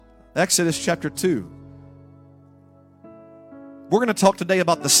Exodus chapter 2. We're going to talk today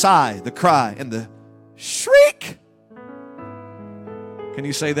about the sigh, the cry, and the shriek. Can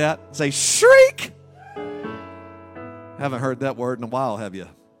you say that? Say shriek. Haven't heard that word in a while, have you?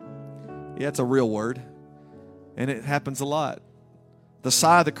 Yeah, it's a real word, and it happens a lot. The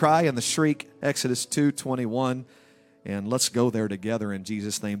sigh, the cry, and the shriek, Exodus 2:21. And let's go there together in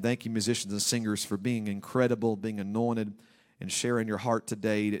Jesus' name. Thank you, musicians and singers, for being incredible, being anointed, and sharing your heart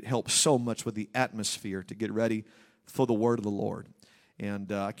today. It helps so much with the atmosphere to get ready for the word of the Lord.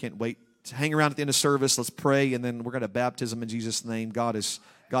 And I can't wait to hang around at the end of service. Let's pray, and then we're going to baptism in Jesus' name. God has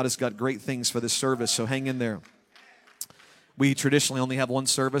got great things for this service, so hang in there. We traditionally only have one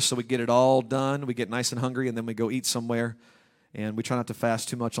service, so we get it all done. We get nice and hungry, and then we go eat somewhere. And we try not to fast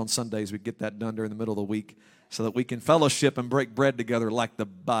too much on Sundays. We get that done during the middle of the week so that we can fellowship and break bread together like the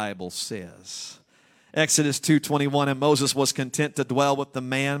Bible says. Exodus 2:21, and Moses was content to dwell with the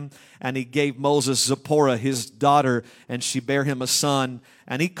man, and he gave Moses Zipporah, his daughter, and she bare him a son.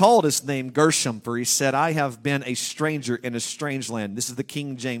 And he called his name Gershom, for he said, I have been a stranger in a strange land. This is the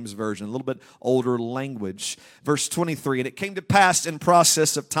King James Version, a little bit older language. Verse 23, and it came to pass in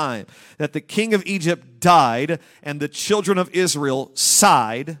process of time that the king of Egypt died, and the children of Israel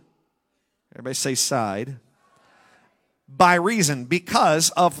sighed. Everybody say sighed. Because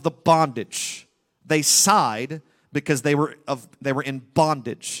of the bondage. They sighed because they were in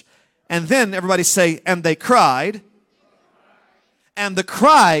bondage. And then everybody say, and they cried. And the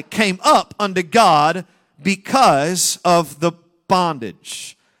cry came up unto God because of the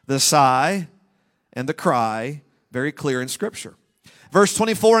bondage. The sigh and the cry, very clear in Scripture. Verse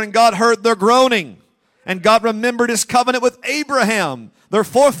 24, and God heard their groaning. And God remembered his covenant with Abraham, their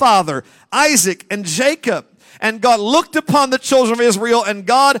forefather, Isaac and Jacob. And God looked upon the children of Israel, and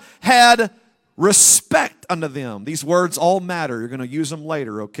God had respect unto them. These words all matter. You're going to use them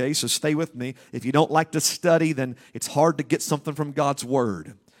later, okay? So stay with me. If you don't like to study, then it's hard to get something from God's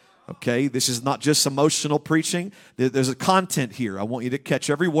Word. Okay? This is not just emotional preaching. There's a content here. I want you to catch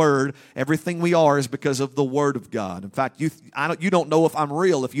every word. Everything we are is because of the Word of God. In fact, you don't know if I'm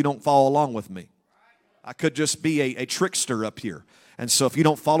real if you don't follow along with me. I could just be a trickster up here. And so if you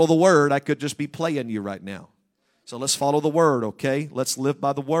don't follow the Word, I could just be playing you right now. So let's follow the Word, okay? Let's live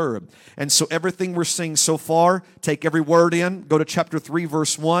by the Word. And so everything we're seeing so far, take every word in. Go to chapter 3,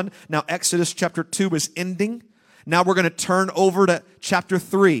 verse 1. Now Exodus chapter 2 is ending. Now we're going to turn over to chapter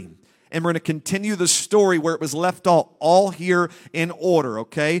 3. And we're going to continue the story where it was left all here in order,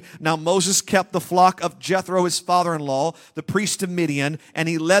 okay? Now Moses kept the flock of Jethro, his father-in-law, the priest of Midian, and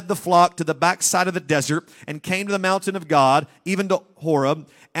he led the flock to the backside of the desert and came to the mountain of God, even to Horeb.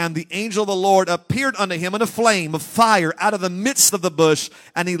 And the angel of the Lord appeared unto him in a flame of fire out of the midst of the bush.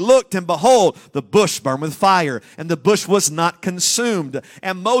 And he looked, and behold, the bush burned with fire, and the bush was not consumed.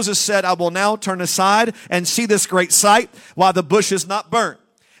 And Moses said, I will now turn aside and see this great sight, while the bush is not burnt.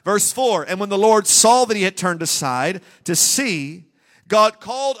 Verse 4, and when the Lord saw that he had turned aside to see, God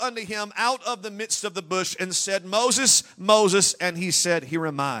called unto him out of the midst of the bush and said, Moses, Moses, and he said, here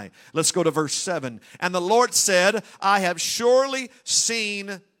am I. Let's go to verse 7. And the Lord said, I have surely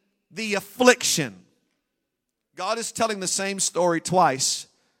seen the affliction. God is telling the same story twice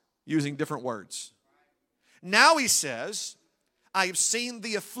using different words. Now he says, I have seen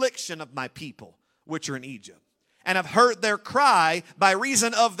the affliction of my people, which are in Egypt, and have heard their cry by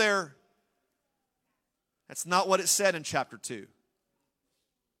reason of their... That's not what it said in chapter 2.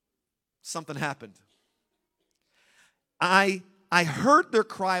 Something happened. I heard their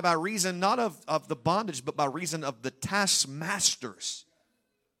cry by reason not of the bondage, but by reason of the taskmasters.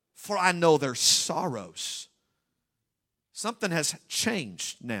 For I know their sorrows. Something has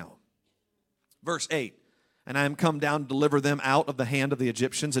changed now. Verse 8. And I am come down to deliver them out of the hand of the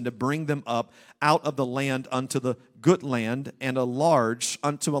Egyptians, and to bring them up out of the land unto the good land, and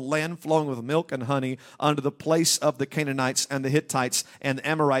unto a land flowing with milk and honey, unto the place of the Canaanites and the Hittites and the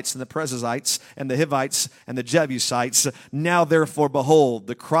Amorites and the Perizzites and the Hivites and the Jebusites. Now therefore, behold,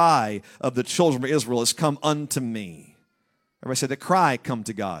 the cry of the children of Israel has come unto me. Everybody say, the cry come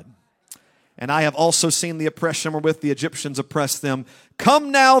to God. And I have also seen the oppression wherewith the Egyptians oppressed them.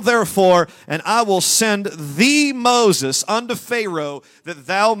 Come now, therefore, and I will send thee, Moses, unto Pharaoh, that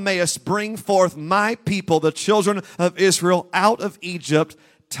thou mayest bring forth my people, the children of Israel, out of Egypt.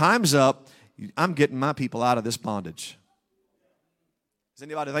 Time's up. I'm getting my people out of this bondage. Is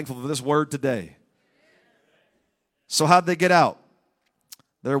anybody thankful for this word today? So how'd they get out?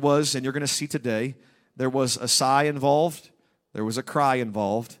 There was, and you're going to see today, there was a sigh involved. There was a cry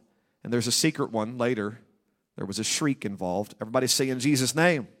involved. And there's a secret one later. There was a shriek involved. Everybody say in Jesus'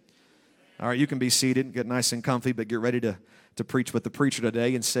 name. All right, you can be seated, get nice and comfy, but get ready to preach with the preacher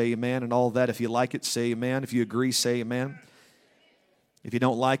today and say amen and all that. If you like it, say amen. If you agree, say amen. If you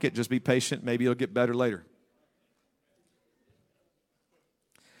don't like it, just be patient. Maybe it'll get better later.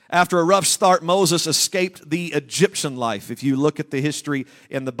 After a rough start, Moses escaped the Egyptian life. If you look at the history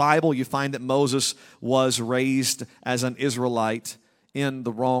in the Bible, you find that Moses was raised as an Israelite in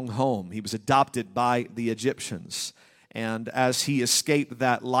the wrong home. He was adopted by the Egyptians. And as he escaped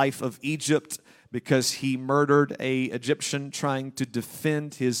that life of Egypt because he murdered an Egyptian trying to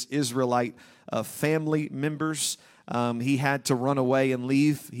defend his Israelite family members, he had to run away and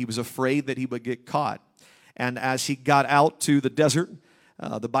leave. He was afraid that he would get caught. And as he got out to the desert,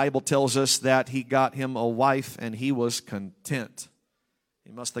 the Bible tells us that he got him a wife and he was content.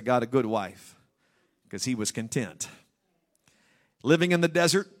 He must have got a good wife because he was content. Living in the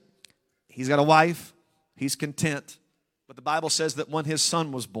desert, he's got a wife, he's content. But the Bible says that when his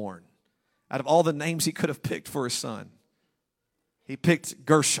son was born, out of all the names he could have picked for his son, he picked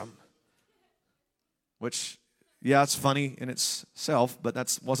Gershom, which, yeah, it's funny in itself, but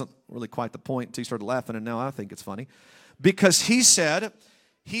that wasn't really quite the point until he started laughing, and now I think it's funny. Because he said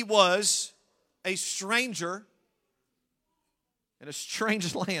he was a stranger in a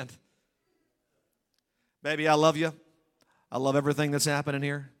strange land. Baby, I love you. I love everything that's happening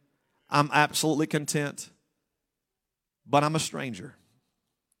here. I'm absolutely content. But I'm a stranger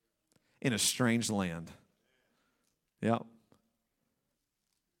in a strange land. Yep.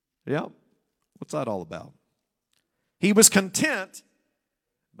 Yep. What's that all about? He was content,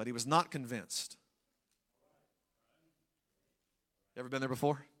 but he was not convinced. Ever been there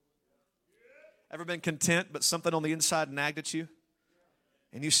before? Ever been content, but something on the inside nagged at you?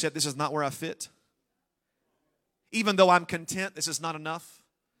 And you said, this is not where I fit. Even though I'm content, this is not enough.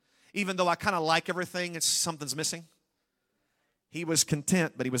 Even though I kind of like everything, something's missing. He was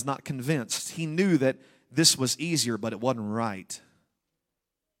content, but he was not convinced. He knew that this was easier, but it wasn't right.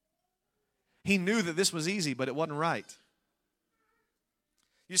 He knew that this was easy, but it wasn't right.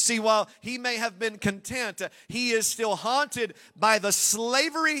 You see, while he may have been content, he is still haunted by the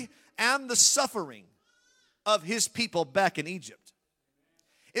slavery and the suffering of his people back in Egypt.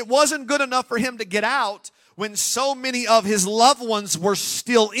 It wasn't good enough for him to get out when so many of his loved ones were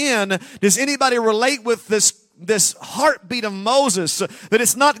still in. Does anybody relate with this heartbeat of Moses, that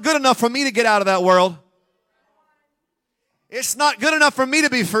it's not good enough for me to get out of that world? It's not good enough for me to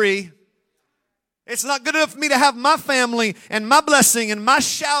be free. It's not good enough for me to have my family and my blessing and my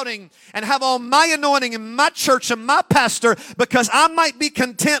shouting and have all my anointing and my church and my pastor, because I might be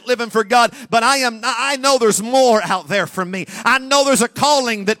content living for God, but I know there's more out there for me. I know there's a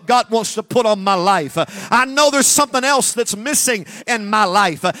calling that God wants to put on my life. I know there's something else that's missing in my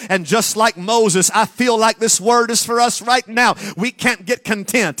life. And just like Moses, I feel like this word is for us right now. We can't get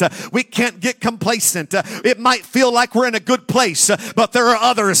content. We can't get complacent. It might feel like we're in a good place, but there are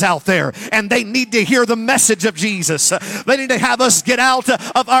others out there, and they need to hear the message of Jesus. They need to have us get out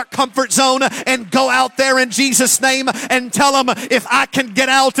of our comfort zone and go out there in Jesus' name and tell them, if I can get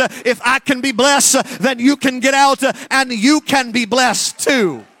out, if I can be blessed, then you can get out and you can be blessed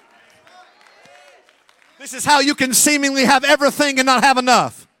too. This is how you can seemingly have everything and not have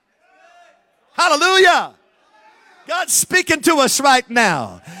enough. Hallelujah. God's speaking to us right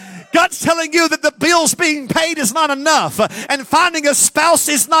now. God's telling you that the bills being paid is not enough, and finding a spouse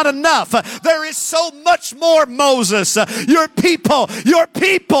is not enough. There is so much more, Moses. Your people,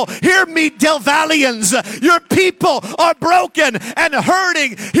 hear me, Del Vallians. Your people are broken and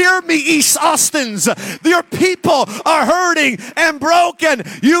hurting. Hear me, East Austins. Your people are hurting and broken.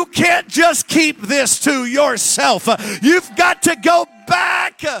 You can't just keep this to yourself. You've got to go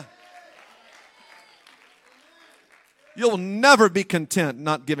back. You'll never be content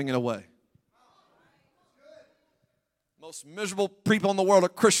not giving it away. Most miserable people in the world are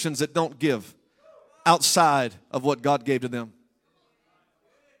Christians that don't give outside of what God gave to them.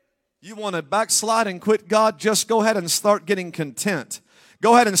 You want to backslide and quit God? Just go ahead and start getting content.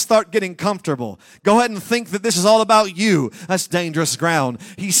 Go ahead and start getting comfortable. Go ahead and think that this is all about you. That's dangerous ground.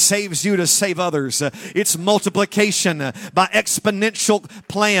 He saves you to save others. It's multiplication by exponential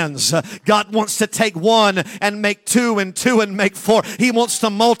plans. God wants to take one and make two and two and make four. He wants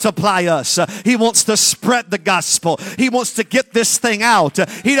to multiply us. He wants to spread the gospel. He wants to get this thing out.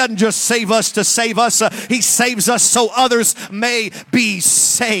 He doesn't just save us to save us. He saves us so others may be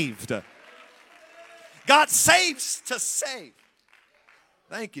saved. God saves to save.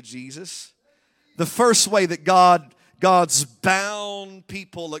 Thank you, Jesus. The first way that God's bound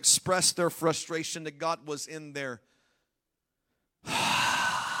people expressed their frustration to God was in their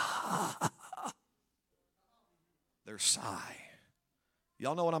sigh.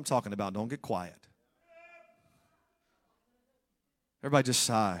 Y'all know what I'm talking about. Don't get quiet. Everybody just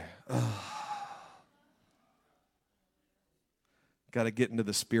sigh. Got to get into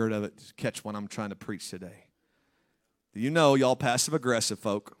the spirit of it to catch what I'm trying to preach today. Do you know, y'all passive-aggressive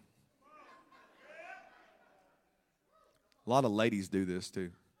folk? A lot of ladies do this too.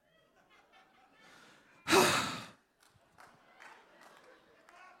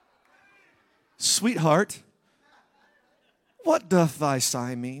 Sweetheart, what doth thy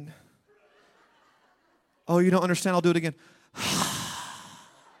sigh mean? Oh, you don't understand? I'll do it again.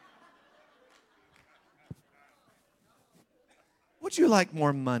 Would you like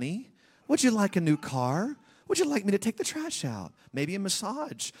more money? Would you like a new car? Would you like me to take the trash out? Maybe a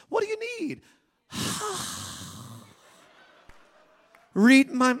massage? What do you need?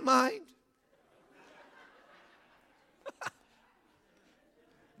 Read my mind.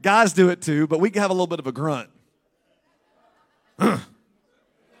 Guys do it too, but we have a little bit of a grunt.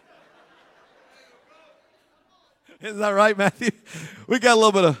 Is that right, Matthew? We got a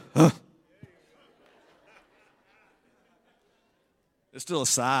little bit of, There's still a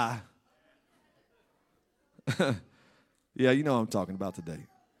sigh. Yeah, you know what I'm talking about today.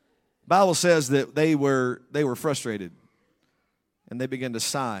 The Bible says that they were frustrated, and they began to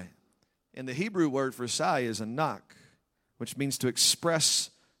sigh. And the Hebrew word for sigh is a knock, which means to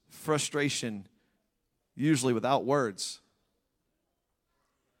express frustration, usually without words.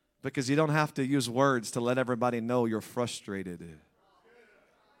 Because you don't have to use words to let everybody know you're frustrated.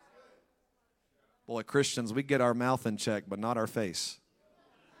 Boy, Christians, we get our mouth in check, but not our face.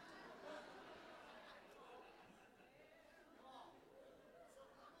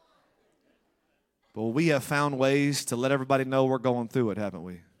 But we have found ways to let everybody know we're going through it, haven't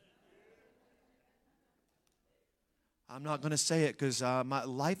we? I'm not going to say it because my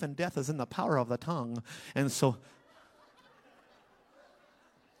life and death is in the power of the tongue. And so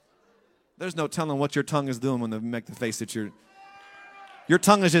there's no telling what your tongue is doing when they make the face that your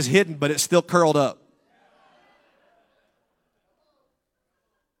tongue is just hidden, but it's still curled up.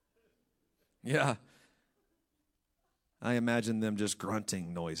 Yeah. I imagine them just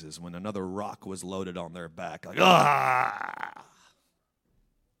grunting noises when another rock was loaded on their back. Like, ah!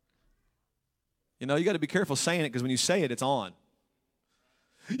 You know, you got to be careful saying it because when you say it, it's on.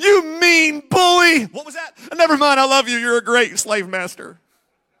 You mean bully! What was that? Never mind, I love you. You're a great slave master.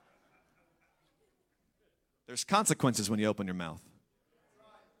 There's consequences when you open your mouth.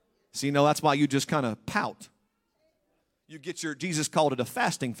 See, you know, that's why you just kind of pout. You get your, Jesus called it a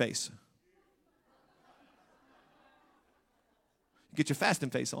fasting face. Get your fasting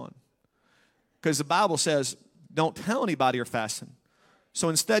face on. Because the Bible says, don't tell anybody you're fasting. So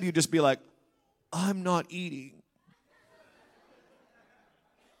instead, you just be like, I'm not eating.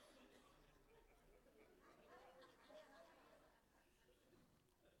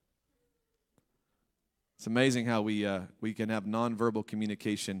 It's amazing how we can have nonverbal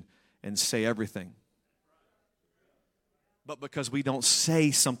communication and say everything. But because we don't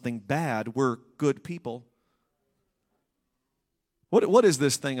say something bad, we're good people. What is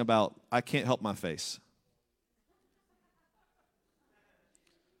this thing about I can't help my face?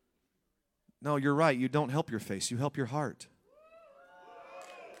 No, you're right. You don't help your face. You help your heart.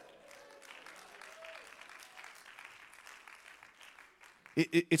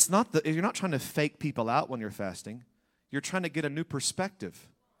 It's not you're not trying to fake people out when you're fasting. You're trying to get a new perspective.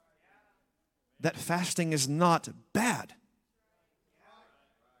 That fasting is not bad.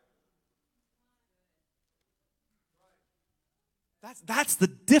 That's the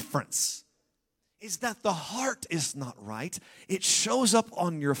difference. Is that the heart is not right. It shows up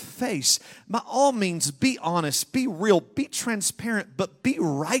on your face. By all means, be honest, be real, be transparent, but be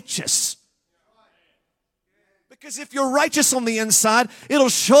righteous. Because if you're righteous on the inside, it'll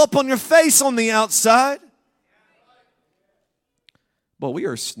show up on your face on the outside. Well, we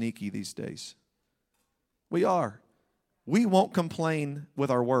are sneaky these days. We are. We won't complain with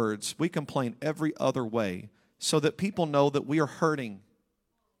our words. We complain every other way so that people know that we are hurting.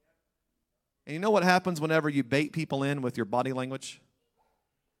 And you know what happens whenever you bait people in with your body language?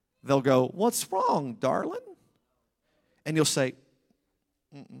 They'll go, "What's wrong, darling?" And you'll say,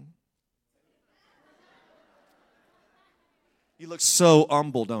 "Mm-mm." You look so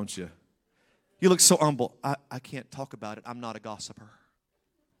humble, don't you? You look so humble. I can't talk about it. I'm not a gossiper.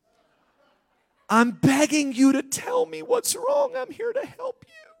 I'm begging you to tell me what's wrong. I'm here to help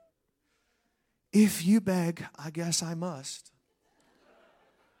you. If you beg, I guess I must.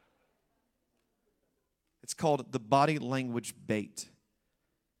 It's called the body language bait.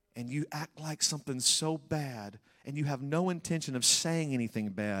 And you act like something so bad, and you have no intention of saying anything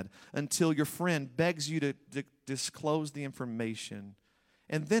bad until your friend begs you to disclose the information.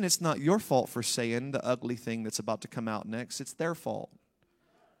 And then it's not your fault for saying the ugly thing that's about to come out next. It's their fault.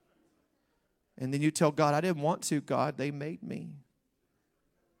 And then you tell God, I didn't want to, God. They made me.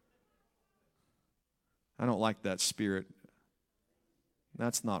 I don't like that spirit.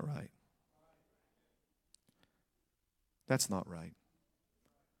 That's not right. That's not right.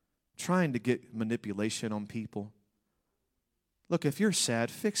 Trying to get manipulation on people. Look, if you're sad,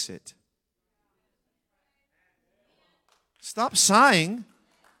 fix it. Stop sighing.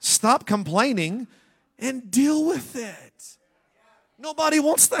 Stop complaining and deal with it. Nobody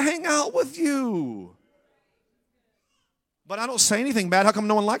wants to hang out with you. But I don't say anything bad. How come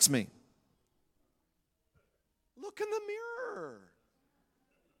no one likes me? Look in the mirror.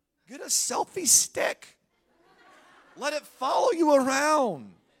 Get a selfie stick. Let it follow you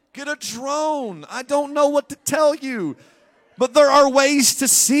around. Get a drone. I don't know what to tell you. But there are ways to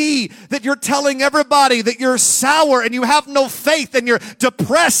see that you're telling everybody that you're sour and you have no faith and you're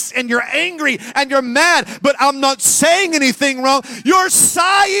depressed and you're angry and you're mad. But I'm not saying anything wrong. You're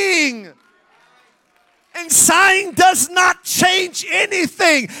sighing. And sighing does not change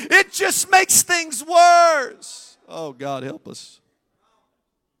anything. It just makes things worse. Oh, God, help us.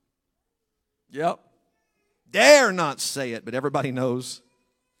 Yep. Dare not say it, but everybody knows.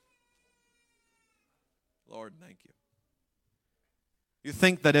 Lord, thank you. You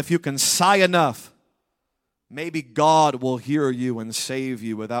think that if you can sigh enough, maybe God will hear you and save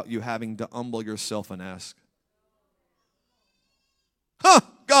you without you having to humble yourself and ask.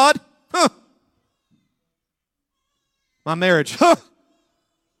 God, my marriage,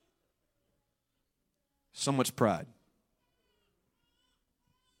 so much pride.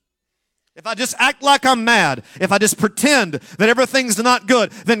 If I just act like I'm mad, if I just pretend that everything's not good,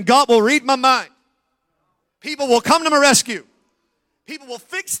 then God will read my mind. People will come to my rescue. People will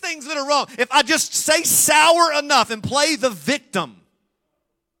fix things that are wrong. If I just say sour enough and play the victim,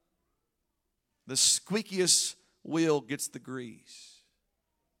 the squeakiest wheel gets the grease.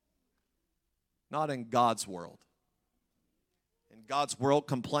 Not in God's world. In God's world,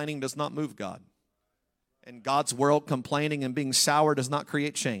 complaining does not move God. In God's world, complaining and being sour does not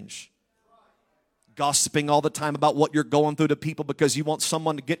create change. Gossiping all the time about what you're going through to people because you want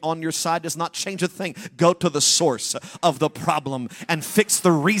someone to get on your side does not change a thing. Go to the source of the problem and fix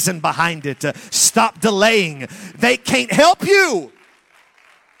the reason behind it. Stop delaying. They can't help you.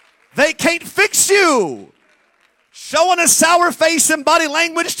 They can't fix you. Showing a sour face and body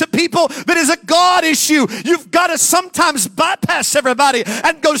language to people that is a God issue. You've got to sometimes bypass everybody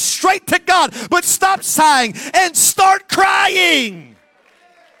and go straight to God. But stop sighing and start crying.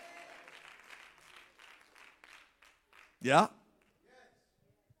 Yeah.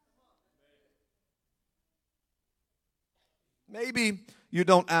 Maybe you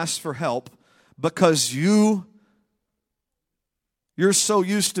don't ask for help because you're so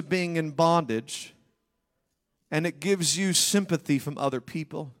used to being in bondage and it gives you sympathy from other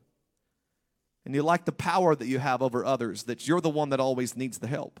people. And you like the power that you have over others, that you're the one that always needs the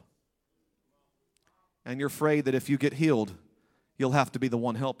help. And you're afraid that if you get healed, you'll have to be the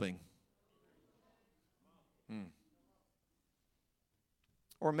one helping.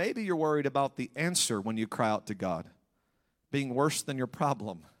 Or maybe you're worried about the answer when you cry out to God being worse than your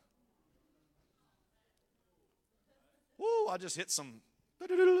problem. Woo, I just hit some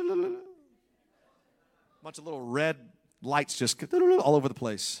bunch of little red lights just all over the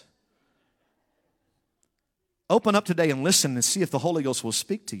place. Open up today and listen and see if the Holy Ghost will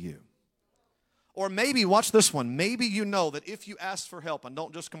speak to you. Or maybe, watch this one, maybe you know that if you ask for help and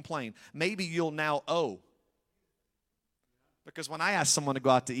don't just complain, maybe you'll now owe. Because when I ask someone to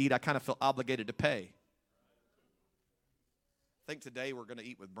go out to eat, I kind of feel obligated to pay. I think today we're going to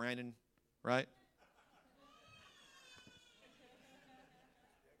eat with Brandon, right?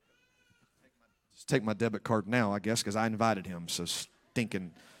 Just take my debit card now, I guess, because I invited him. So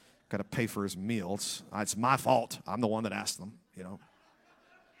stinking got to pay for his meals. It's my fault. I'm the one that asked them, you know.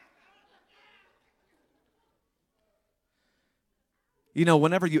 You know,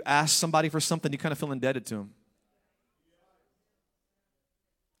 whenever you ask somebody for something, you kind of feel indebted to them.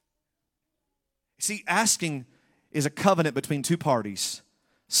 See, asking is a covenant between two parties.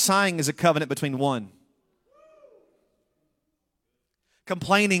 Sighing is a covenant between one.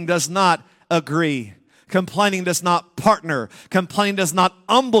 Complaining does not agree. Complaining does not partner. Complaining does not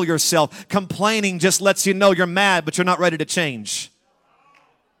humble yourself. Complaining just lets you know you're mad, but you're not ready to change.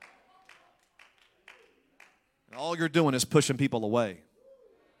 And all you're doing is pushing people away.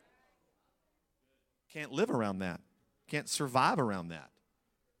 Can't live around that. Can't survive around that.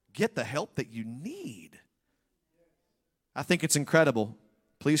 Get the help that you need. I think it's incredible.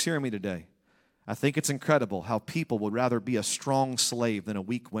 Please hear me today. I think it's incredible how people would rather be a strong slave than a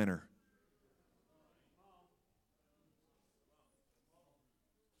weak winner.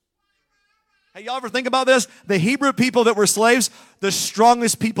 Hey, y'all ever think about this? The Hebrew people that were slaves, the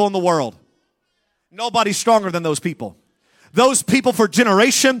strongest people in the world. Nobody's stronger than those people. Those people for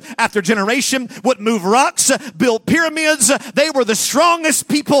generation after generation would move rocks, build pyramids. They were the strongest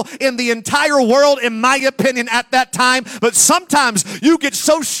people in the entire world, in my opinion, at that time. But sometimes you get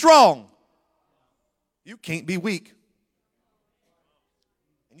so strong, you can't be weak.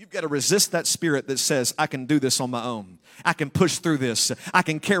 And you've got to resist that spirit that says, I can do this on my own. I can push through this. I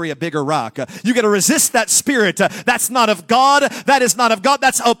can carry a bigger rock. You got to resist that spirit. That's not of God. That is not of God.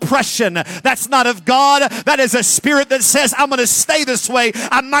 That's oppression. That's not of God. That is a spirit that says, I'm going to stay this way.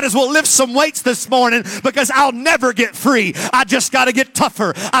 I might as well lift some weights this morning because I'll never get free. I just got to get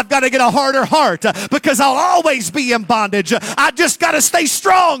tougher. I've got to get a harder heart because I'll always be in bondage. I just got to stay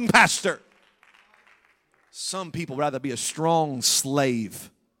strong, Pastor. Some people rather be a strong slave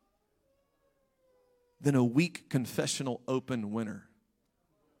than a weak confessional open winner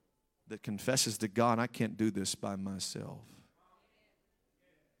that confesses to God, I can't do this by myself.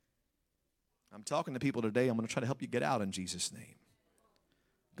 I'm talking to people today. I'm going to try to help you get out in Jesus' name.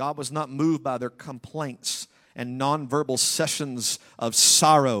 God was not moved by their complaints and nonverbal sessions of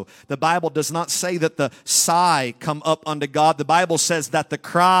sorrow. The Bible does not say that the sigh come up unto God. The Bible says that the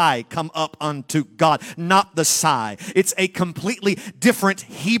cry come up unto God, not the sigh. It's a completely different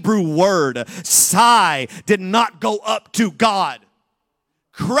Hebrew word. Sigh did not go up to God.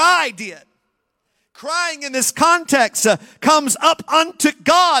 Cry did. Crying in this context comes up unto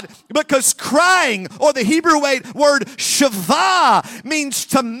God because crying, or the Hebrew word shavah, means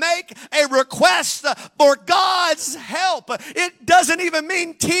to make a request for God's help. It doesn't even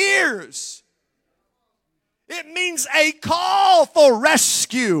mean tears. It means a call for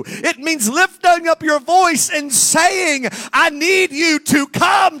rescue. It means lifting up your voice and saying, I need you to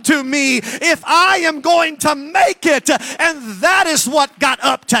come to me if I am going to make it. And that is what got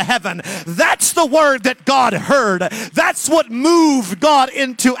up to heaven. That's the word that God heard. That's what moved God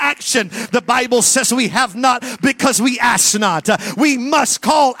into action. The Bible says we have not because we ask not. We must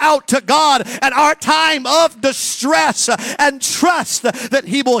call out to God at our time of distress and trust that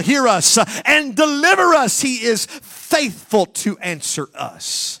He will hear us and deliver us. He is faithful to answer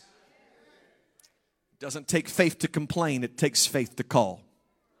us. It doesn't take faith to complain. It takes faith to call.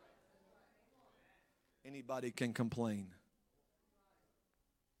 Anybody can complain.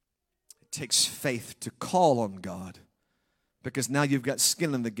 It takes faith to call on God because now you've got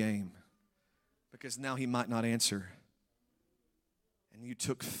skin in the game, because now He might not answer. And you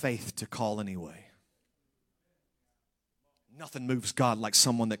took faith to call anyway. Nothing moves God like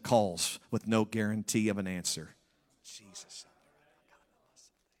someone that calls with no guarantee of an answer. Jesus.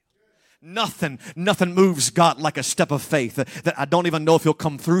 Nothing moves God like a step of faith that I don't even know if He'll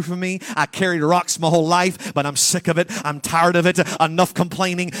come through for me. I carried rocks my whole life, but I'm sick of it. I'm tired of it. Enough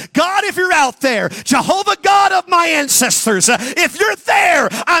complaining. God, if you're out there, Jehovah God of my ancestors, if you're there,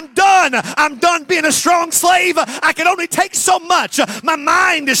 I'm done. I'm done being a strong slave. I can only take so much. My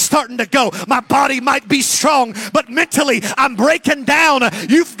mind is starting to go. My body might be strong, but mentally I'm breaking down.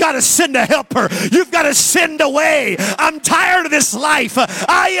 You've got to send a helper. You've got to send a way. I'm tired of this life.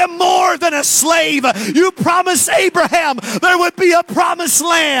 I am more than a slave. You promised Abraham there would be a promised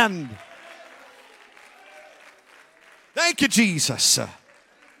land. Thank you, Jesus.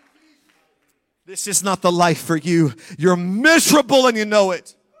 This is not the life for you. You're miserable and you know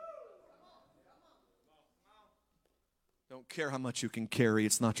it. Don't care how much you can carry.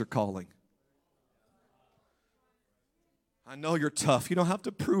 It's not your calling. I know you're tough. You don't have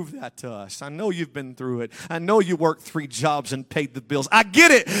to prove that to us. I know you've been through it. I know you worked 3 jobs and paid the bills. I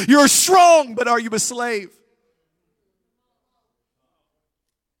get it. You're strong, but are you a slave?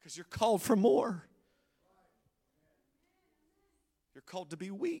 Because you're called for more. You're called to be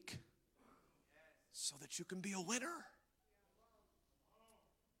weak so that you can be a winner.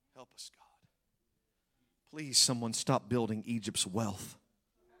 Help us, God. Please, someone stop building Egypt's wealth.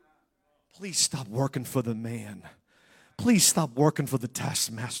 Please stop working for the man. Please stop working for the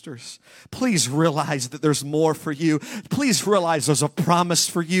taskmasters. Please realize that there's more for you. Please realize there's a promise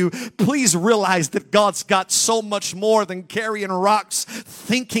for you. Please realize that God's got so much more than carrying rocks,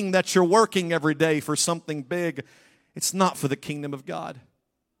 thinking that you're working every day for something big. It's not for the kingdom of God.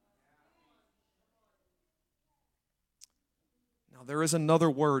 Now, there is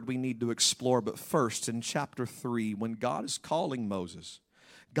another word we need to explore, but first, in chapter 3, when God is calling Moses,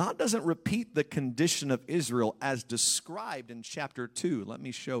 God doesn't repeat the condition of Israel as described in chapter 2. Let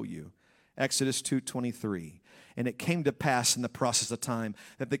me show you. Exodus 2:23. And it came to pass in the process of time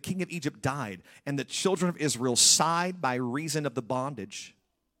that the king of Egypt died, and the children of Israel sighed by reason of the bondage.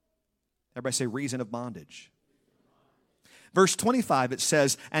 Everybody say reason of bondage. Verse 25, it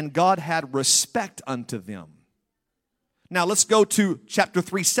says, and God had respect unto them. Now let's go to chapter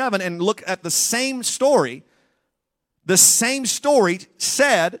 3:7 and look at the same story. The same story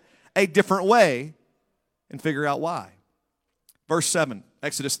said a different way and figure out why. Verse 7,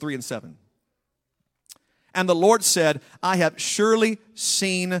 Exodus 3:7. And the Lord said, I have surely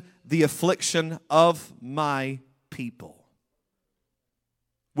seen the affliction of my people,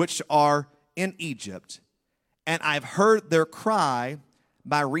 which are in Egypt, and I've heard their cry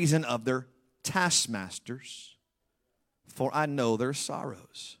by reason of their taskmasters, for I know their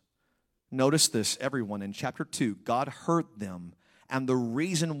sorrows. Notice this, everyone, in chapter 2, God heard them, and the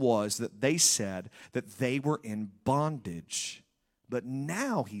reason was that they said that they were in bondage. But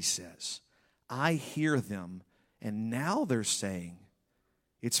now, he says, I hear them, and now they're saying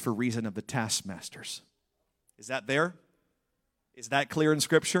it's for reason of the taskmasters. Is that there? Is that clear in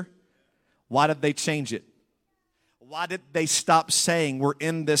Scripture? Why did they change it? Why did they stop saying we're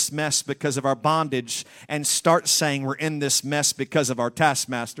in this mess because of our bondage and start saying we're in this mess because of our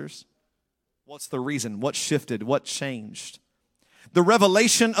taskmasters? What's the reason? What shifted? What changed? The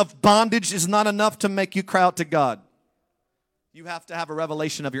revelation of bondage is not enough to make you cry out to God. You have to have a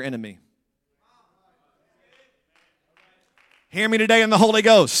revelation of your enemy. Hear me today in the Holy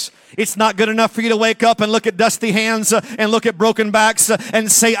Ghost. It's not good enough for you to wake up and look at dusty hands and look at broken backs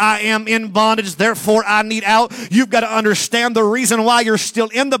and say, I am in bondage, therefore I need out. You've got to understand the reason why you're still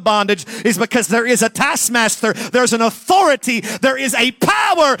in the bondage is because there is a taskmaster, there's an authority, there is a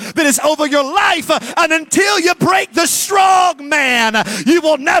power that is over your life. And until you break the strong man, you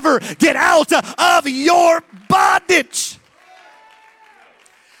will never get out of your bondage.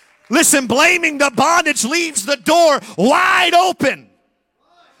 Listen, blaming the bondage leaves the door wide open.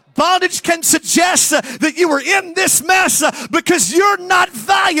 Bondage can suggest that you were in this mess because you're not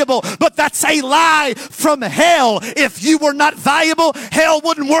valuable, but that's a lie from hell. If you were not valuable, hell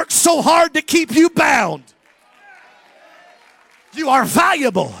wouldn't work so hard to keep you bound. You are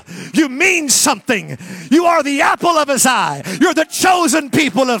valuable. You mean something. You are the apple of his eye. You're the chosen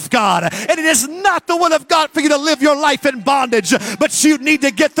people of God. And it is not the will of God for you to live your life in bondage, but you need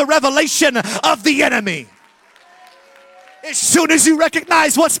to get the revelation of the enemy. As soon as you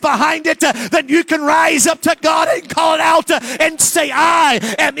recognize what's behind it, then you can rise up to God and call it out and say, I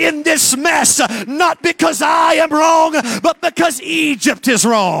am in this mess, not because I am wrong, but because Egypt is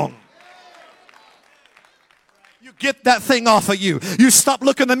wrong. Get that thing off of you. You stop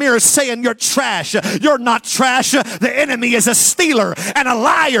looking in the mirror saying you're trash. You're not trash. The enemy is a stealer and a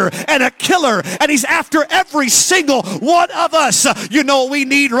liar and a killer, and he's after every single one of us. You know what we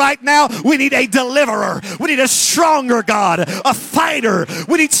need right now? We need a deliverer. We need a stronger God, a fighter.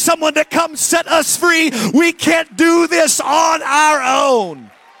 We need someone to come set us free. We can't do this on our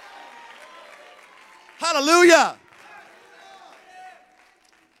own. Hallelujah.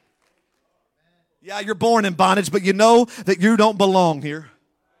 Yeah, you're born in bondage, but you know that you don't belong here.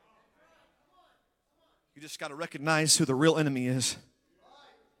 You just got to recognize who the real enemy is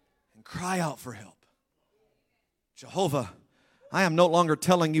and cry out for help. Jehovah, I am no longer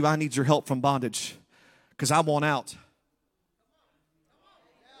telling you I need your help from bondage because I want out.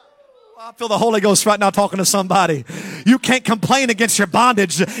 I feel the Holy Ghost right now talking to somebody. You can't complain against your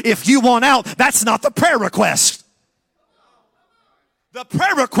bondage if you want out. That's not the prayer request. The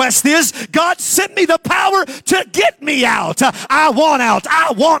prayer request is, God sent me the power to get me out. I want out.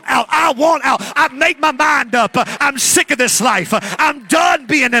 I want out. I want out. I've made my mind up. I'm sick of this life. I'm done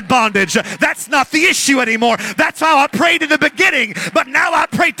being in bondage. That's not the issue anymore. That's how I prayed in the beginning. But now I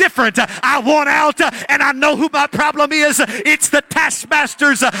pray different. I want out, and I know who my problem is. It's the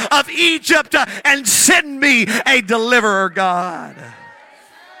taskmasters of Egypt, and send me a deliverer, God.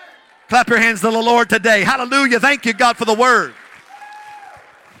 Clap your hands to the Lord today. Hallelujah. Thank you, God, for the word.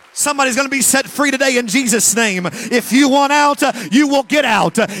 Somebody's going to be set free today in Jesus' name. If you want out, you will get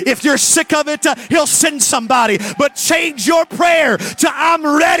out. If you're sick of it, he'll send somebody. But change your prayer to I'm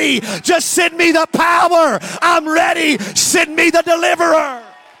ready. Just send me the power. I'm ready. Send me the deliverer.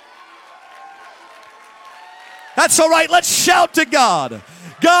 That's all right. Let's shout to God.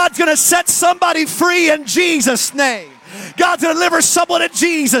 God's going to set somebody free in Jesus' name. God's going to deliver someone in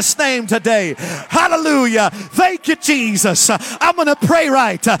Jesus' name today. Hallelujah. Thank you, Jesus. I'm going to pray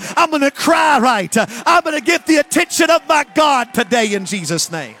right. I'm going to cry right. I'm going to get the attention of my God today in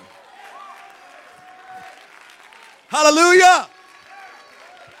Jesus' name. Hallelujah.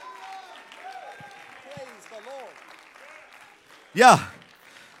 Praise the Lord. Yeah.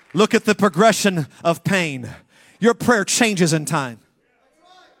 Look at the progression of pain. Your prayer changes in time.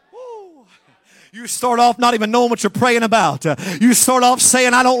 You start off not even knowing what you're praying about. You start off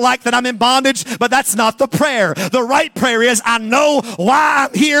saying, I don't like that I'm in bondage, but that's not the prayer. The right prayer is, I know why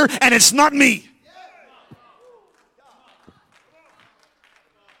I'm here and it's not me.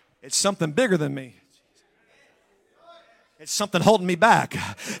 It's something bigger than me. It's something holding me back,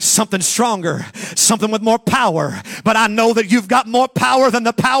 something stronger, something with more power. But I know that you've got more power than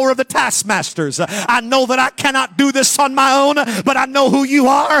the power of the taskmasters. I know that I cannot do this on my own, but I know who you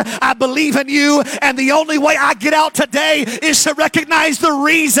are. I believe in you. And the only way I get out today is to recognize the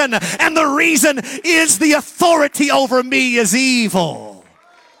reason. And the reason is the authority over me is evil.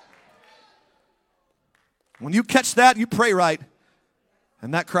 When you catch that, you pray right.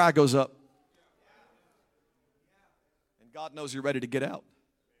 And that cry goes up. God knows you're ready to get out.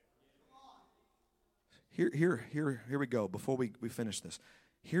 Here we go. Before we finish this,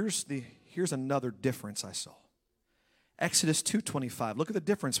 here's another difference I saw. Exodus 2:25. Look at the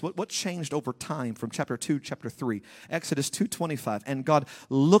difference. What changed over time from chapter 2, chapter 3? Exodus 2:25. And God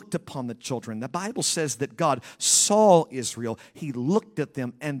looked upon the children. The Bible says that God saw Israel. He looked at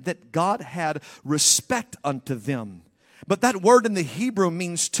them, and that God had respect unto them. But that word in the Hebrew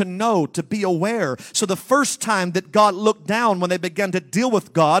means to know, to be aware. So the first time that God looked down when they began to deal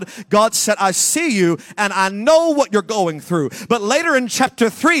with God, God said, I see you and I know what you're going through. But later in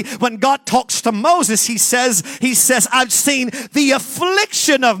chapter 3, when God talks to Moses, he says, I've seen the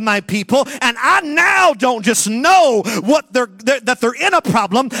affliction of my people, and I now don't just know that they're in a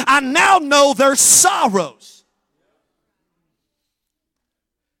problem. I now know their sorrows.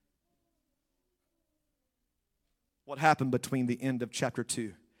 What happened between the end of chapter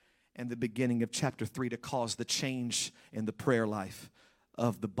 2 and the beginning of chapter 3 to cause the change in the prayer life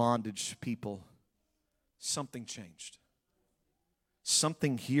of the bondage people? Something changed.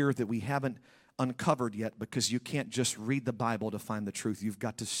 Something here that we haven't uncovered yet, because you can't just read the Bible to find the truth. You've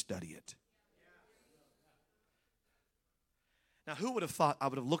got to study it. Now, who would have thought I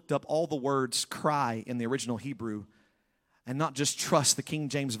would have looked up all the words cry in the original Hebrew and not just trust the King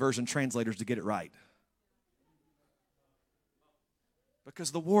James Version translators to get it right?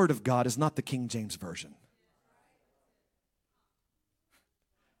 Because the Word of God is not the King James Version.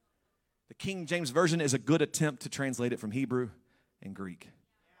 The King James Version is a good attempt to translate it from Hebrew and Greek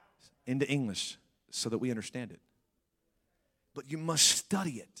into English so that we understand it. But you must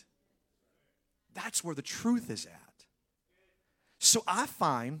study it. That's where the truth is at. So I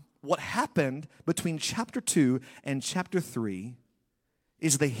find what happened between chapter 2 and chapter 3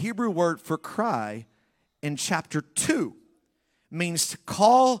 is the Hebrew word for cry in chapter 2. Means to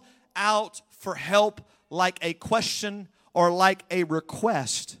call out for help like a question or like a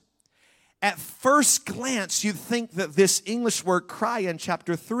request. At first glance, you'd think that this English word cry in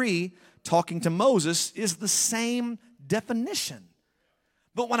chapter 3, talking to Moses, is the same definition.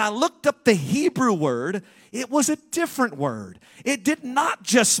 But when I looked up the Hebrew word, it was a different word. It did not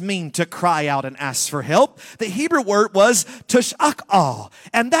just mean to cry out and ask for help. The Hebrew word was tashak'ah,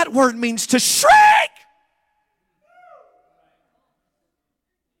 and that word means to shriek.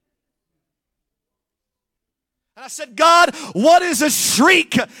 And I said, God, what is a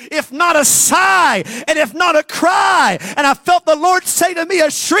shriek if not a sigh and if not a cry? And I felt the Lord say to me,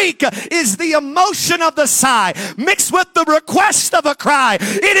 a shriek is the emotion of the sigh mixed with the request of a cry.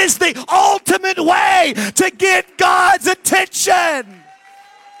 It is the ultimate way to get God's attention.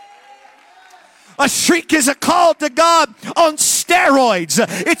 A shriek is a call to God on steroids.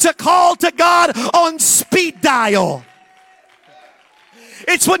 It's a call to God on speed dial.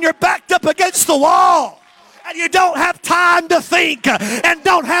 It's when you're backed up against the wall and you don't have time to think and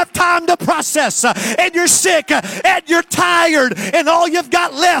don't have time to process, and you're sick and you're tired and all you've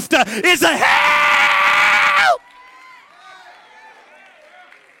got left is a help.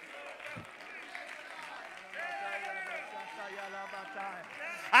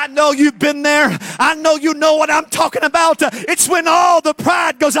 I know you've been there. I know you know what I'm talking about. It's when all the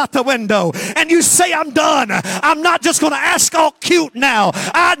pride goes out the window and you say, I'm done. I'm not just going to ask all cute now.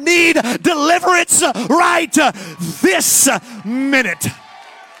 I need deliverance right this minute.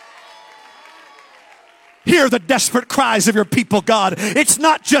 Hear the desperate cries of your people, God. It's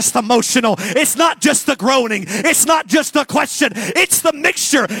not just emotional. It's not just the groaning. It's not just the question. It's the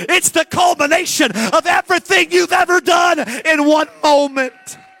mixture. It's the culmination of everything you've ever done in one moment.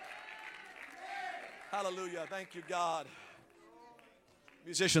 Hallelujah. Thank you, God.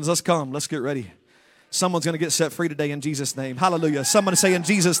 Musicians, let's come. Let's get ready. Someone's going to get set free today in Jesus' name. Hallelujah. Someone say in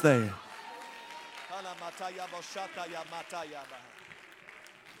Jesus' name.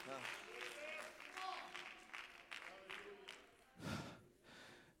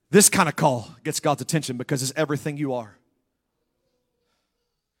 This kind of call gets God's attention because it's everything you are.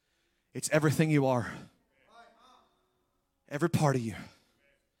 It's everything you are. Every part of you.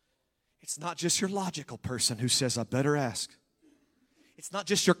 It's not just your logical person who says, I better ask. It's not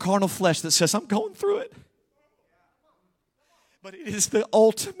just your carnal flesh that says, I'm going through it. But it is the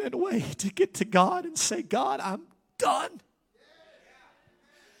ultimate way to get to God and say, God, I'm done.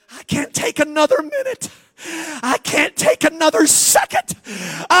 I can't take another minute. I can't take another second.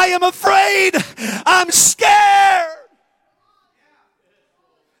 I am afraid. I'm scared.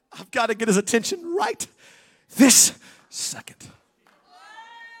 I've got to get his attention right this second.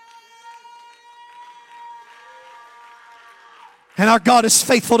 And our God is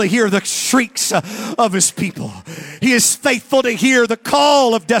faithful to hear the shrieks of his people. He is faithful to hear the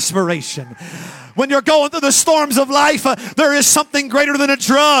call of desperation. When you're going through the storms of life, there is something greater than a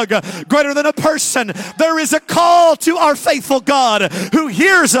drug, greater than a person. There is a call to our faithful God who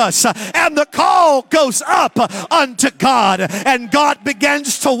hears us, and the call goes up unto God, and God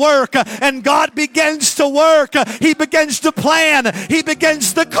begins to work, and God begins to work. He begins to plan. He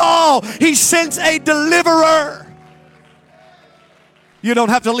begins to call. He sends a deliverer. You don't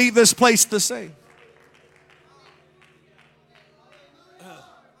have to leave this place the same.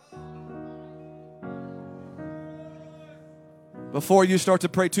 Before you start to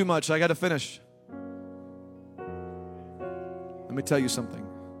pray too much, I got to finish. Let me tell you something.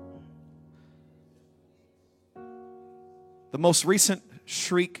 The most recent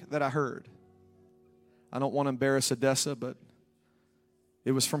shriek that I heard, I don't want to embarrass Odessa, but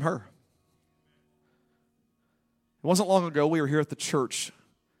it was from her. It wasn't long ago, we were here at the church,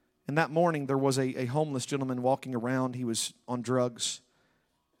 and that morning there was a homeless gentleman walking around. He was on drugs,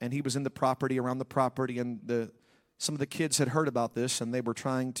 and he was in the property, around the property, and some of the kids had heard about this, and they were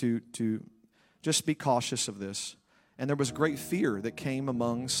trying to just be cautious of this. And there was great fear that came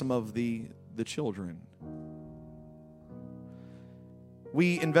among some of the children.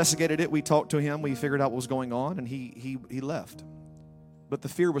 We investigated it, we talked to him, we figured out what was going on, and he left. But the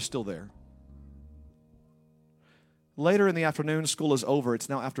fear was still there. Later in the afternoon, school is over. It's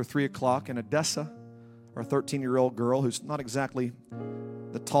now after 3 o'clock, and Odessa, our 13-year-old girl, who's not exactly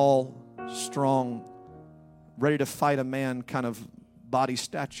the tall, strong, ready to fight a man kind of body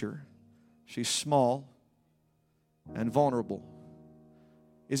stature. She's small and vulnerable.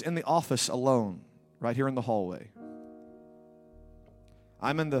 Is in the office alone, right here in the hallway.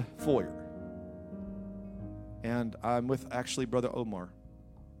 I'm in the foyer. And I'm with actually Brother Omar.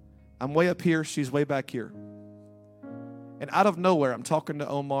 I'm way up here, she's way back here. And out of nowhere, I'm talking to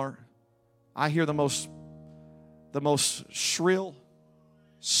Omar. I hear the most shrill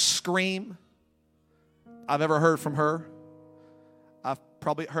scream I've ever heard from her. I've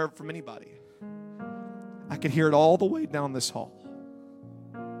probably heard from anybody. I could hear it all the way down this hall.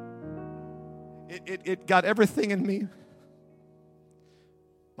 It got everything in me.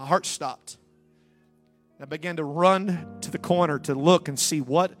 My heart stopped. I began to run to the corner to look and see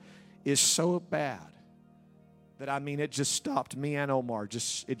what is so bad that, it just stopped me and Omar. It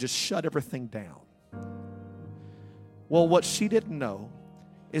just shut everything down. Well, what she didn't know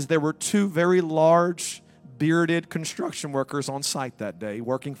is there were 2 very large, bearded construction workers on site that day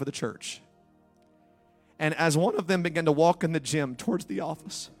working for the church. And as one of them began to walk in the gym towards the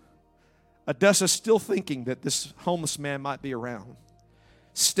office, Odessa, still thinking that this homeless man might be around,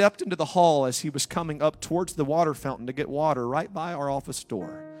 stepped into the hall as he was coming up towards the water fountain to get water right by our office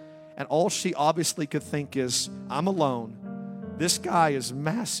door. And all she obviously could think is, I'm alone. This guy is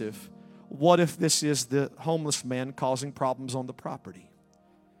massive. What if this is the homeless man causing problems on the property?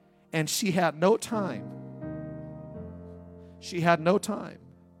 And she had no time. She had no time.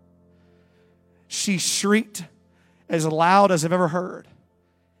 She shrieked as loud as I've ever heard.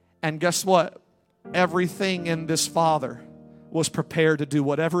 And guess what? Everything in this father was prepared to do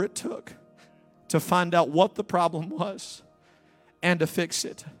whatever it took to find out what the problem was and to fix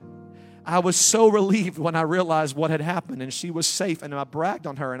it. I was so relieved when I realized what had happened and she was safe. And I bragged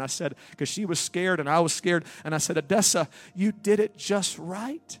on her and I said, because she was scared and I was scared, and I said, Odessa, you did it just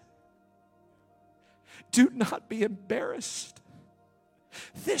right. Do not be embarrassed.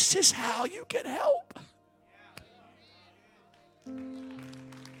 This is how you get help.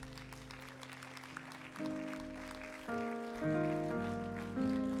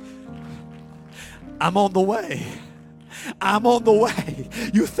 I'm on the way. I'm on the way.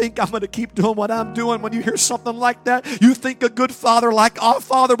 You think I'm going to keep doing what I'm doing? When you hear something like that, you think a good father like our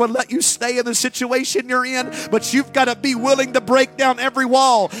Father would let you stay in the situation you're in, but you've got to be willing to break down every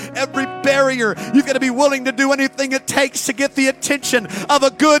wall, every barrier. You've got to be willing to do anything it takes to get the attention of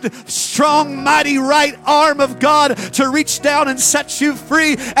a good, strong, mighty right arm of God to reach down and set you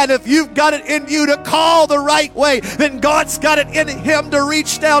free. And if you've got it in you to call the right way, then God's got it in Him to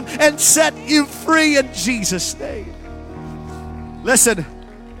reach down and set you free in Jesus' name. Listen,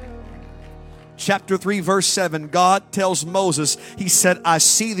 chapter 3, verse 7, God tells Moses, He said, I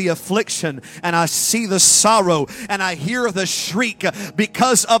see the affliction and I see the sorrow and I hear the shriek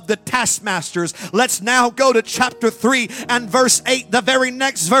because of the taskmasters. Let's now go to chapter 3 and verse 8, the very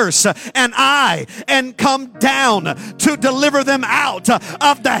next verse. And I am come down to deliver them out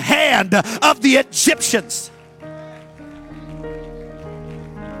of the hand of the Egyptians.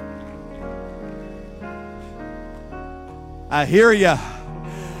 I hear you.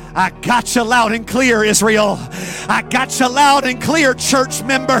 I got you loud and clear, Israel. I got you loud and clear, church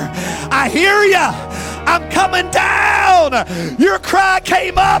member. I hear you. I'm coming down. Your cry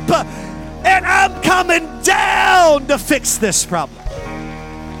came up, and I'm coming down to fix this problem.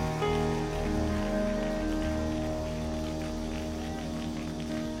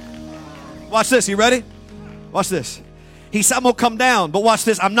 Watch this. You ready? Watch this. He said, I'm going to come down. But watch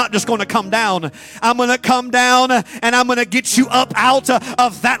this. I'm not just going to come down. I'm going to come down and I'm going to get you up out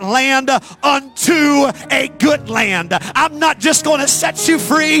of that land unto a good land. I'm not just going to set you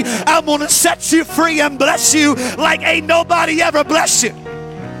free. I'm going to set you free and bless you like ain't nobody ever blessed you.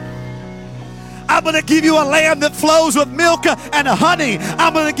 I'm going to give you a land that flows with milk and honey.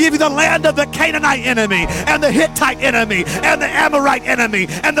 I'm going to give you the land of the Canaanite enemy and the Hittite enemy and the Amorite enemy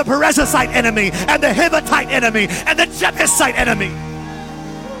and the Perizzite enemy and the Hittite enemy and the Jebusite enemy.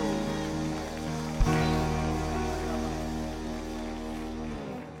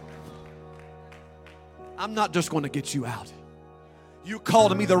 I'm not just going to get you out. You call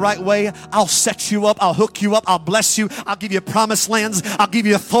to me the right way, I'll set you up, I'll hook you up, I'll bless you, I'll give you promised lands, I'll give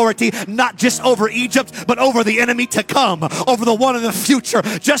you authority, not just over Egypt, but over the enemy to come, over the one in the future.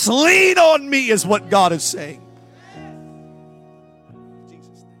 Just lean on me is what God is saying.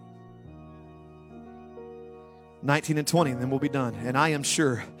 Jesus. 19 and 20, and then we'll be done. And I am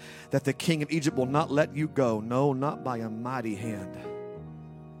sure that the king of Egypt will not let you go, no, not by a mighty hand,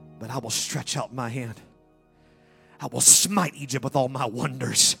 but I will stretch out my hand. I will smite Egypt with all my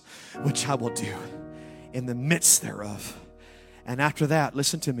wonders, which I will do in the midst thereof. And after that,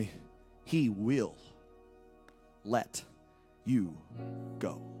 listen to me, He will let you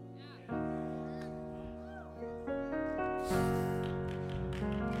go.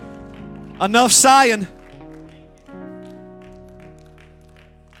 Enough sighing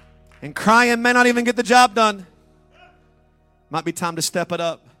and crying may not even get the job done. Might be time to step it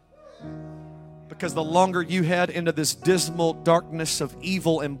up. Because the longer you head into this dismal darkness of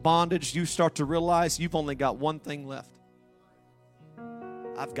evil and bondage, you start to realize you've only got one thing left.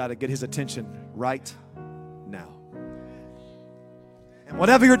 I've got to get His attention right now. And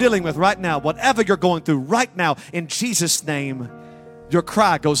whatever you're dealing with right now, whatever you're going through right now, in Jesus' name, your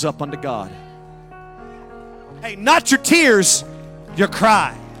cry goes up unto God. Hey, not your tears, your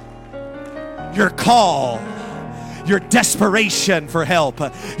cry, your call, your desperation for help,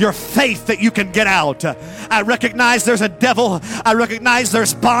 your faith that you can get out. I recognize there's a devil. I recognize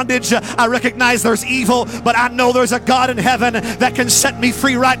there's bondage. I recognize there's evil, but I know there's a God in heaven that can set me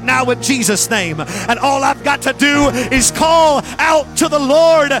free right now in Jesus' name. And all I've got to do is call out to the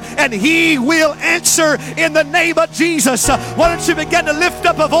Lord and He will answer in the name of Jesus. Why don't you begin to lift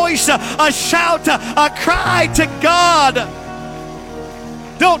up a voice, a shout, a cry to God.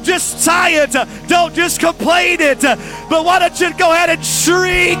 Don't just sigh it. Don't just complain it. But why don't you go ahead and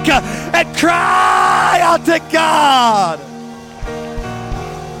shriek and cry out to God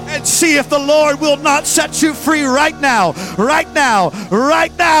and see if the Lord will not set you free right now, right now,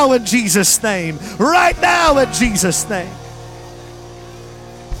 right now in Jesus' name, right now in Jesus' name.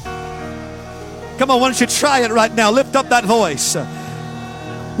 Come on, why don't you try it right now? Lift up that voice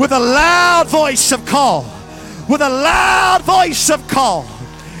with a loud voice of call, with a loud voice of call.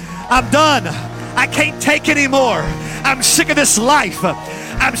 I'm done. I can't take anymore. I'm sick of this life.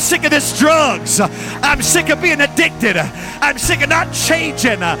 I'm sick of this drugs. I'm sick of being addicted. I'm sick of not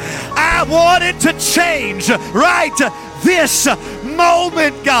changing. I want it to change right this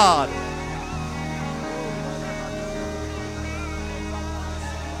moment, God.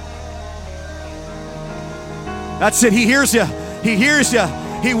 That's it. He hears you. He hears you.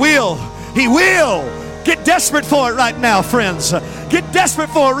 He will. He will. Get desperate for it right now, friends. Get desperate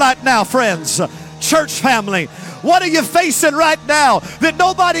for it right now, friends. church family, what are you facing right now that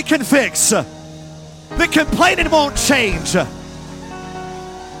nobody can fix? That complaining won't change?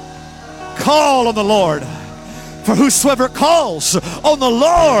 Call on the Lord. For whosoever calls on the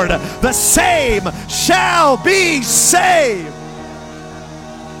Lord, the same shall be saved.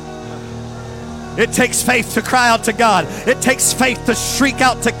 It takes faith to cry out to God. It takes faith to shriek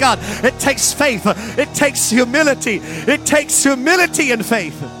out to God. It takes faith. It takes humility. It takes humility and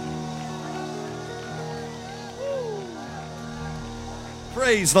faith.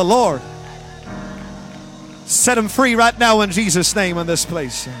 Praise the Lord. Set them free right now in Jesus' name in this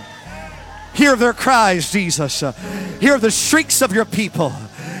place. Hear their cries, Jesus. Hear the shrieks of your people.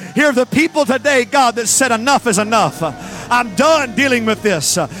 Hear the people today, God, that said enough is enough. I'm done dealing with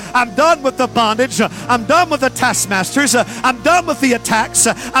this. I'm done with the bondage. I'm done with the taskmasters. I'm done with the attacks.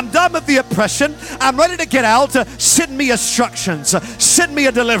 I'm done with the oppression. I'm ready to get out. Send me instructions. Send me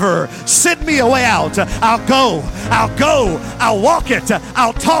a deliverer. Send me a way out. I'll go. I'll go. I'll walk it.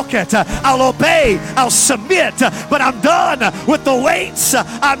 I'll talk it. I'll obey. I'll submit. But I'm done with the weights.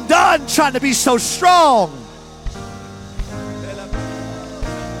 I'm done trying to be so strong.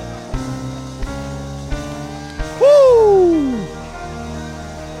 Woo!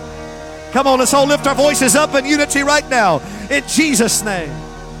 Come on, let's all lift our voices up in unity right now. In Jesus' name.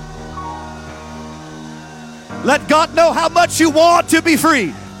 Let God know how much you want to be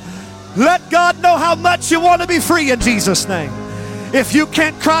free. Let God know how much you want to be free in Jesus' name. If you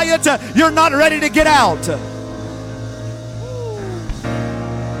can't cry it, you're not ready to get out.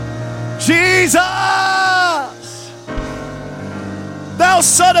 Jesus, thou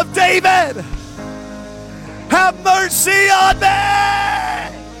Son of David, have mercy on me.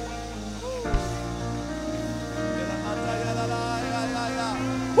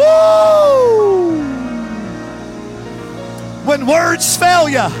 Woo! When words fail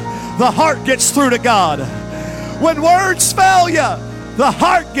you, the heart gets through to God. When words fail you, the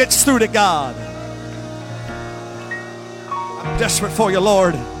heart gets through to God. I'm desperate for you,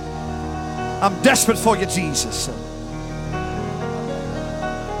 Lord. I'm desperate for you, Jesus.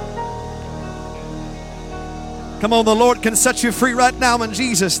 Come on, the Lord can set you free right now in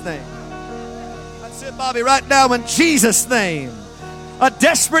Jesus' name. That's it, Bobby, right now in Jesus' name. A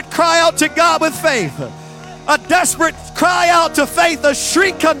desperate cry out to God with faith. A desperate cry out to faith, a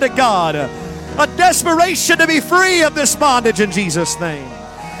shriek unto God. A desperation to be free of this bondage in Jesus' name.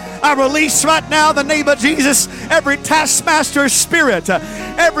 I release right now in the name of Jesus every taskmaster spirit,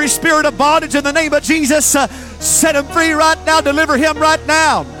 every spirit of bondage in the name of Jesus. Set him free right now, deliver him right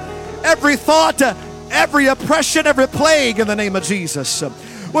now. Every thought, every oppression, every plague in the name of Jesus.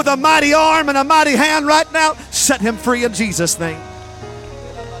 With a mighty arm and a mighty hand right now, set him free in Jesus' name.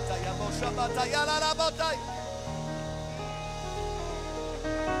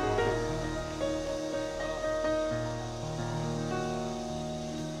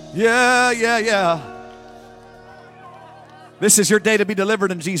 Yeah. This is your day to be delivered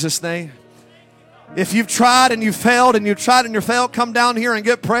in Jesus' name. If you've tried and you failed and you tried and you failed, come down here and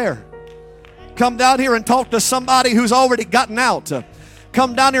get prayer. Come down here and talk to somebody who's already gotten out.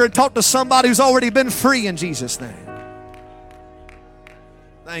 Come down here and talk to somebody who's already been free in Jesus' name.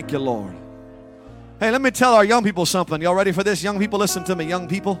 Thank you, Lord. Hey, let me tell our young people something. Y'all ready for this? Young people, listen to me. Young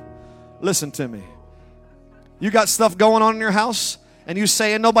people, listen to me. You got stuff going on in your house and you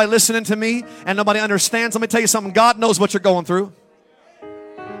say, ain't nobody listening to me and nobody understands. Let me tell you something. God knows what you're going through.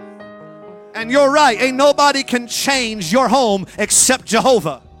 And you're right. Ain't nobody can change your home except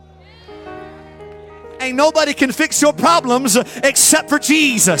Jehovah. Ain't nobody can fix your problems except for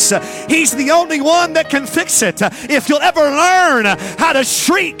Jesus. He's the only one that can fix it. If you'll ever learn how to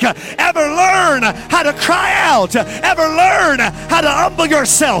shriek, ever learn how to cry out, ever learn how to humble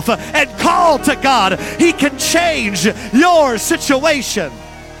yourself and call to God, He can change your situation.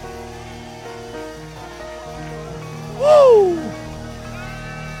 Woo!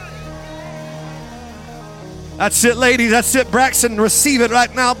 That's it, ladies. That's it, Braxton. Receive it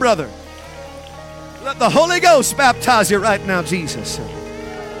right now, brother. Let the Holy Ghost baptize you right now, Jesus.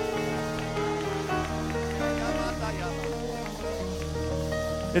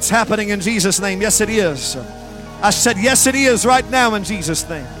 It's happening in Jesus' name. Yes, it is. I said, yes, it is right now in Jesus'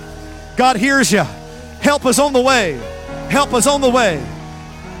 name. God hears you. Help is on the way. Help is on the way.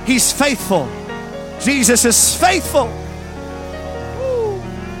 He's faithful. Jesus is faithful. Woo.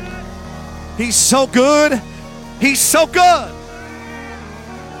 He's so good. He's so good.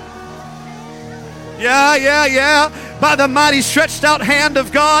 Yeah. By the mighty stretched out hand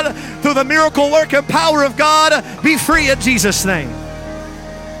of God, through the miracle working power of God, be free in Jesus' name.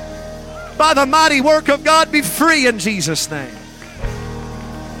 By the mighty work of God, be free in Jesus' name.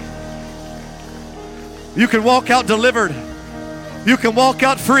 You can walk out delivered. You can walk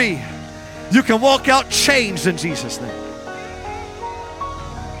out free. You can walk out changed in Jesus' name.